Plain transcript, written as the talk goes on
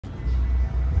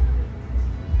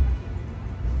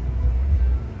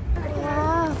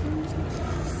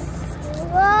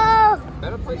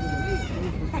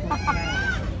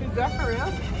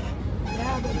real?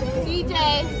 Yeah, but they... TJ.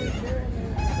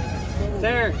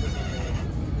 There.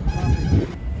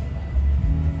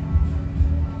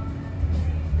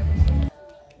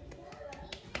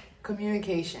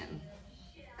 Communication.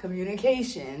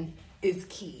 Communication is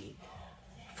key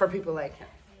for people like him.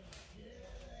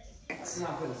 I'm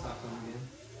not putting socks on again.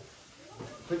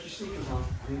 Put your sneakers on.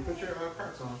 I mean, put your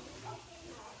Crocs on.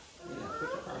 Yeah, put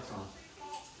your Crocs on.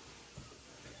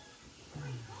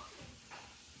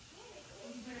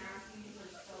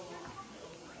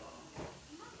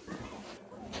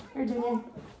 Here, Junior.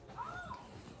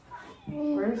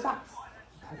 Where are your socks?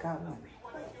 I got one.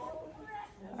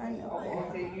 I know.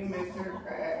 Thank you, Mr.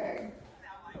 Craig.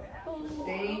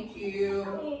 Thank you.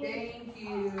 Thank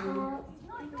you.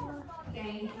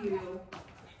 Thank you.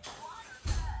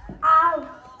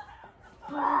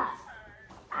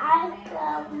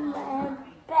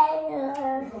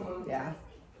 Yeah.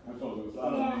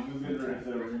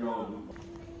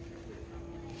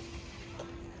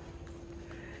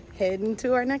 Heading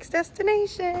to our next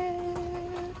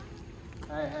destination.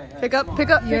 Hey. Pick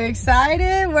up. You're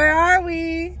excited? Where are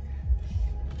we?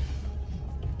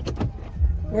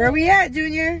 Where are we at,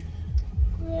 Junior?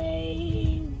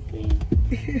 Baby.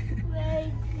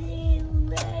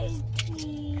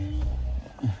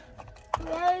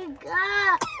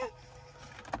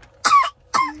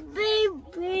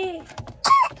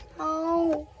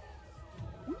 Oh.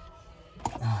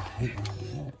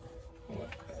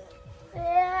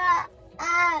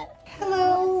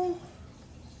 Hello.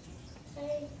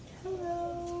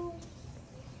 Hello.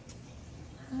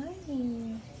 Hi.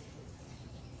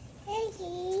 Hey.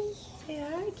 Say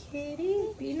hi, kitty.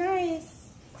 Be nice.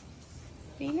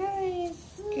 Be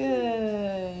nice.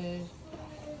 Good.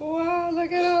 Wow,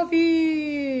 look at all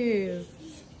these.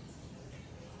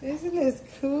 Isn't this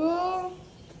cool?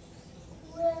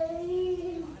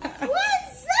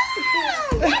 What's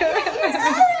up?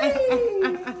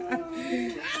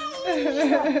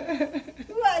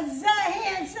 What's up,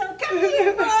 handsome? Come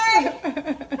here, boy.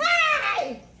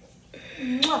 Hi.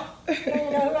 Mwah.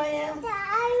 You know who I am?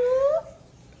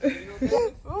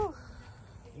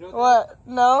 What?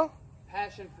 No?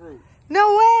 Passion fruit. No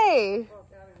way.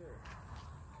 Fuck out of here.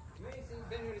 You ain't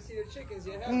been here to see the chickens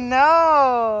yet, have you?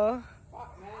 No.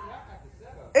 Fuck, man. Y'all got the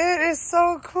setup. It is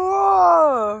so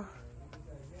cool.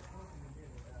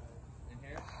 In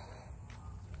here?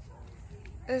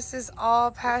 This is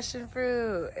all passion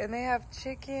fruit, and they have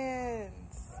chickens.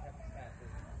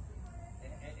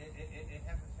 It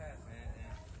happens fast,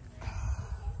 man.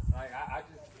 Like, I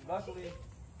just, luckily,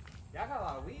 y'all got a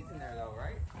lot of weeds in there, though,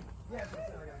 right? Yeah, so I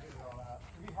gotta get it all out.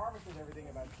 We harvested everything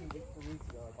about 2 weeks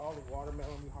ago. Like all the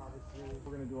watermelon we harvested.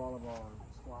 We're gonna do all of our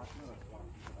squash.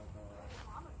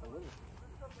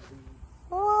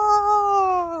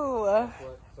 Whoa!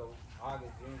 So,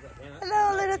 August, June, man,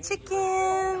 Hello, little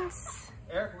chickens.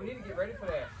 Eric, we need to get ready for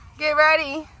that. Get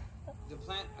ready. The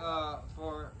plant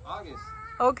for August.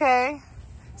 Okay.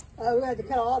 We have to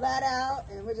cut all that out,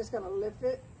 and we're just gonna lift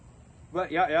it. But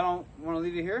y'all don't want to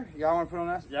leave it here? Y'all want to put on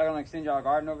that? Y'all gonna extend y'all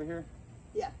garden over here?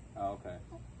 Yeah. Oh, okay.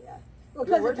 Yeah. Well,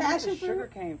 Dude, because where the do you think passion the sugar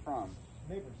fruit. came from?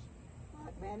 Neighbors.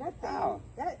 Fuck, man, that thing. Wow.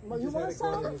 That. Well, He you just had want it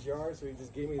growing in some? his yard, so he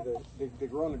just gave me they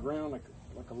grow on the ground like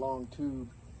a long tube,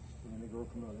 and then they grow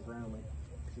from on the ground like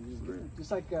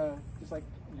so just like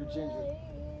your ginger.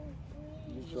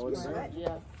 You just grow it in the ground.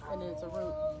 Yeah, and it's a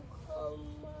root.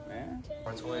 Man.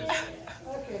 Our toys.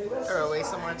 Throw away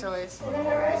some more toys.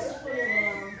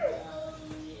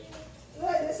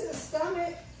 Look, this is a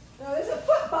stomach. No, this is a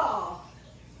football.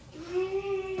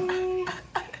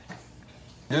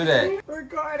 Do that.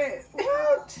 Record it.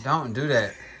 What? Don't do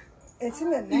that. It's in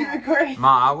the You neck. recording?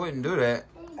 Ma, I wouldn't do that.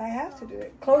 I have to do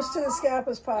it close to the scalp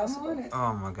as possible.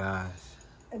 Oh my gosh.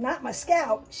 And not my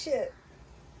scalp. Shit.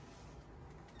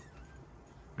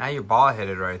 Now you're bald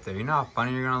headed right there. You know how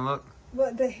funny you're gonna look?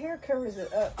 But the hair covers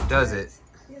it up. Does it?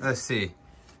 Let's see.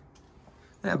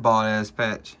 That bald ass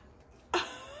patch.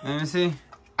 Let me see.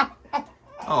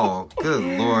 Oh, good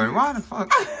lord. Why the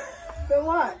fuck? But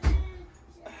what?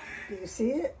 Do you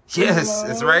see it? Yes,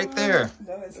 it's right there.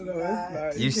 No, it's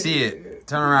not. You see it.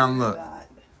 Turn around and look.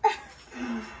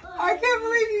 I can't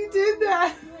believe you did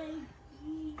that.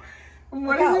 What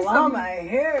Look is how this? long my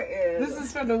hair is. This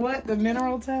is for the what? The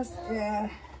mineral test? Yeah.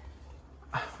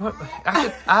 What?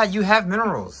 You have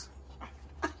minerals.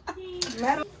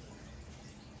 Metal.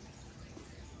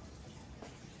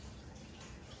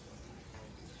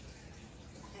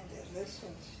 And then this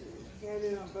one too. You gotta do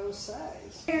it on both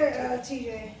sides. Here,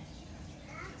 TJ.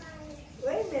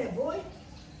 Wait a minute, boy.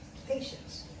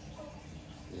 Patience.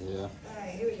 Yeah. All right,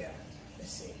 here we go.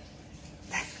 Let's see.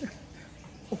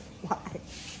 Why?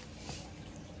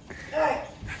 All right,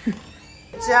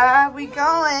 job. We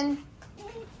going.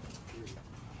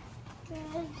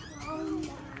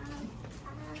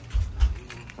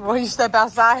 Will you step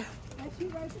outside?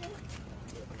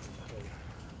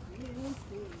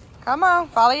 Come on,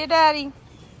 follow your daddy.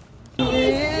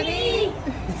 Ready?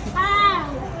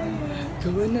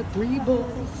 Doing the 3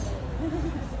 balls.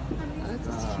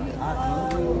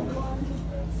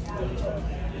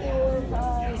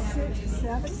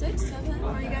 Six, seven.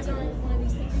 Are you guys on one of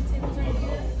these picnic tables right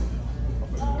here?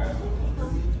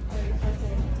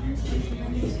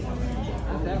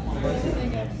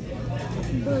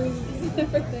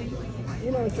 You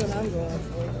know what I'm going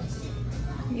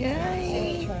for.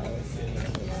 Yay.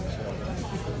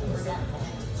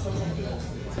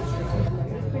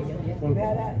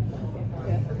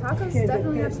 Tacos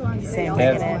definitely have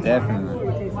cilantro. Definitely.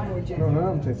 No, none of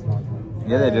them taste like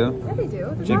Yeah, they do. Yeah, they do.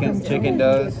 Chicken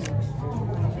does.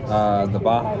 The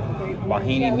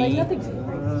Bahini meat.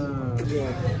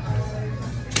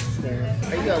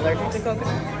 Are you allergic to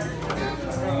coconut?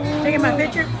 Taking my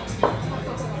picture?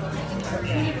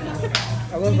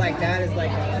 I was like, that is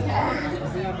like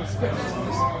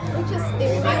It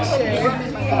reminds me of warm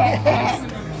in my head.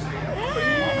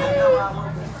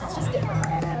 It's just different.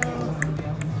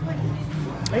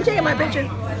 Are you taking my picture?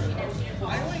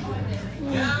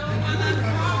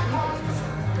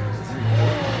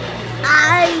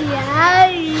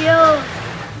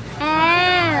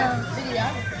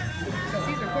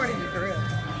 He's recording you for real.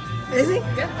 Is he?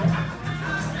 Yeah.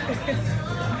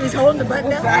 He's holding the button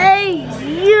down. Hey,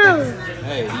 you.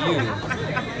 Hey.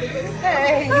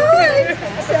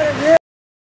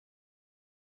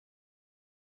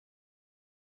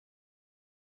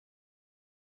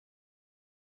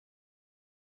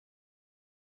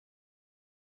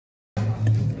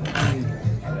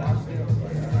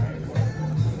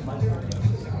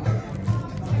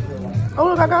 Oh,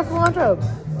 look, I got cilantro.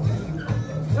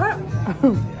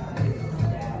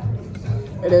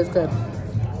 It is good.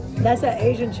 That's that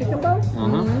Asian chicken bowl?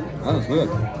 That was good.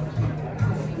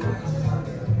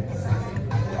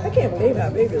 I can't believe how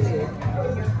big this is.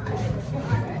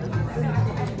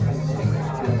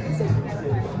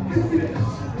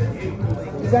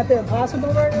 Is that the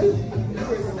Impossible Burger?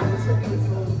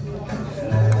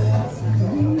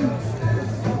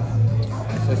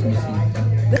 Sesame seed.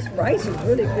 This rice is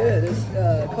really good. It's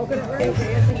coconut rice.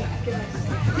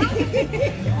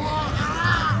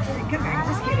 Come back,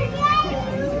 just kidding.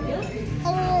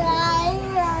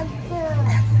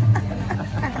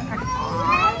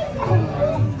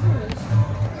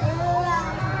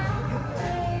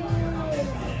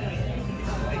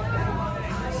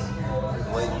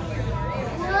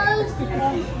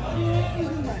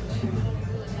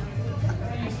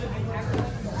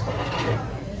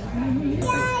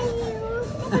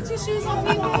 Put your shoes on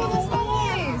me, girl. That's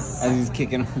nice. As he's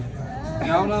kicking.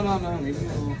 No. Leave him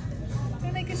alone.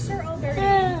 Gonna make his shirt all dirty.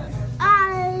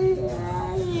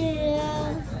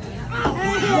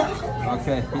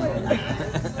 Okay.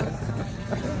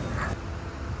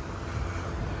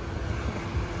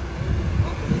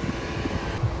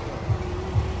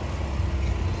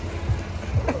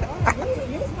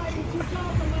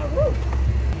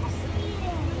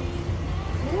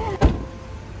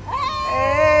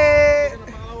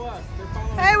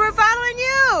 Hey, we're following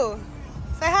you.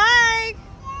 Say hi.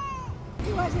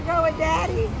 You want to go with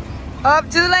Daddy? Up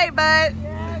too late, bud.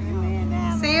 Yeah, you in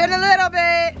now. See you in a little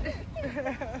bit.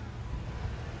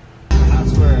 I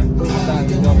swear, I thought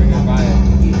he was over here by it.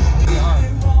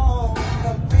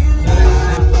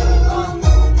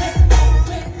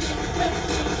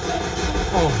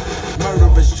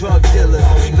 Murderers, drug dealers,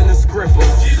 even the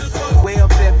scribbles.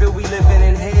 Welfare, feel we living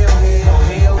in hell.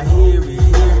 I hear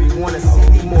it, wanna see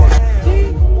me more.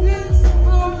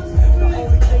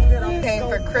 Came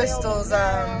for Crystal's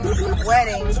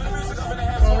wedding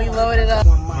when we loaded up.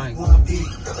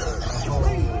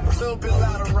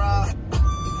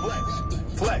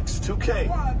 Flex, 2K.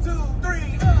 1, 2,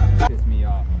 3. Piss me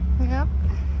off. Yep.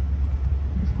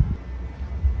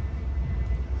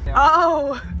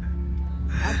 Oh.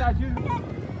 I thought you.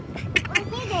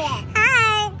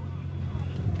 Hi.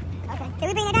 Okay. Can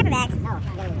we bring your diaper back? No, I'm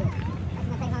not going to do it.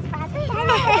 Nothing on surprise.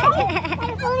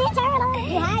 I'm fully turtle.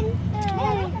 You hiding?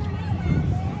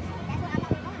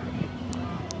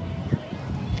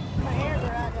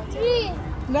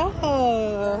 No.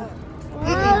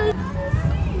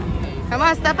 Come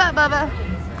on, step up, Bubba.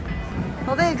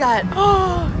 Oh, they got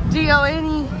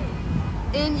G-O-N-E-N-U-T-S.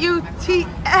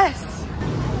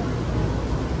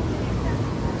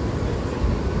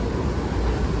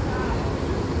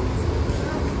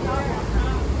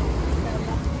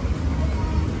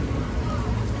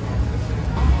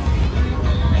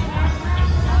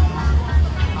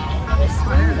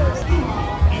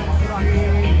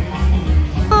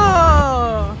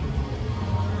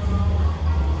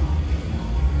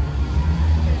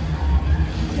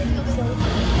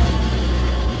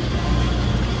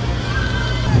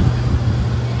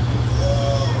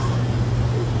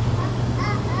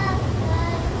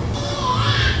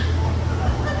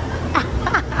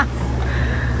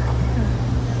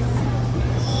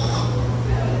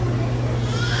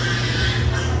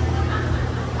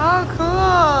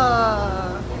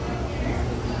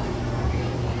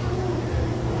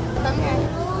 Come here.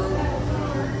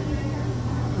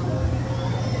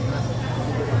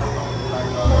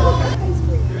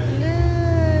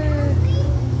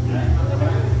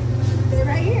 They're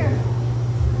right here.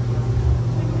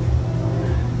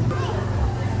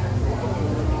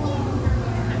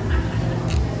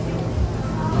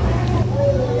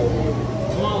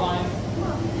 Come on, Lion.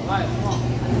 Lion, come on.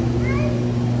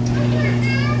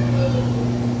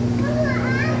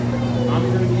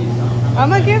 Mommy's gonna give you some. I'm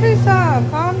gonna give you some.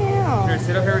 Calm down. Here,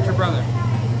 sit up here with your brother.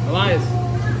 Elias.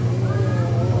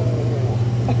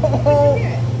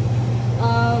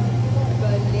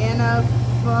 Banana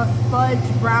fudge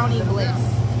brownie bliss.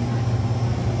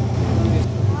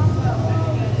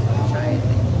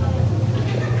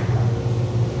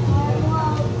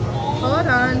 Hold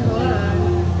on, hold on.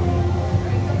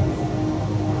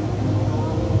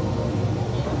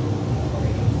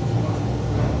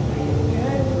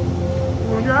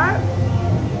 Wanna try it?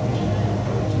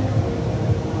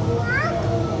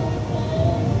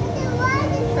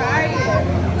 Try it.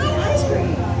 Ice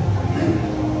cream.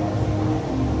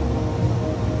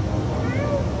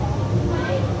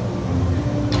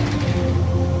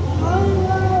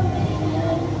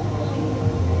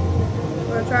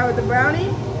 Wanna try with the brownie?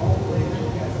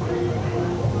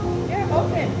 Yeah,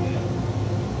 open.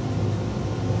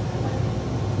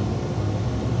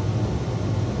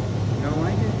 You don't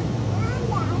like it?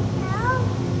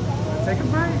 Take a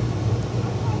bite.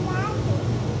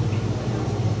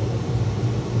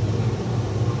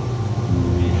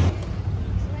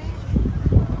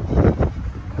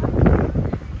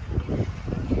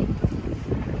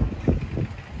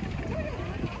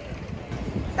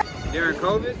 During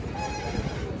COVID?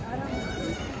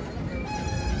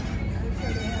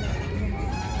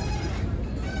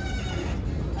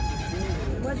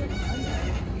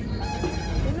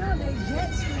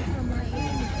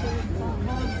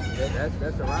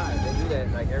 That's a ride. They do that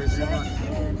like every 3 months.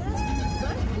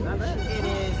 Not bad. It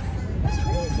is.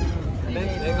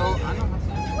 They go, I know.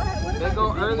 They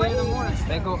go early in the morning.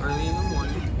 They go early in the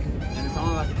morning, and it's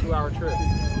only like a 2-hour trip.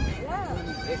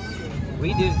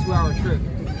 We did a 2-hour trip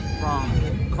from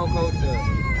Cocoa to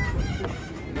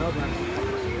Melbourne.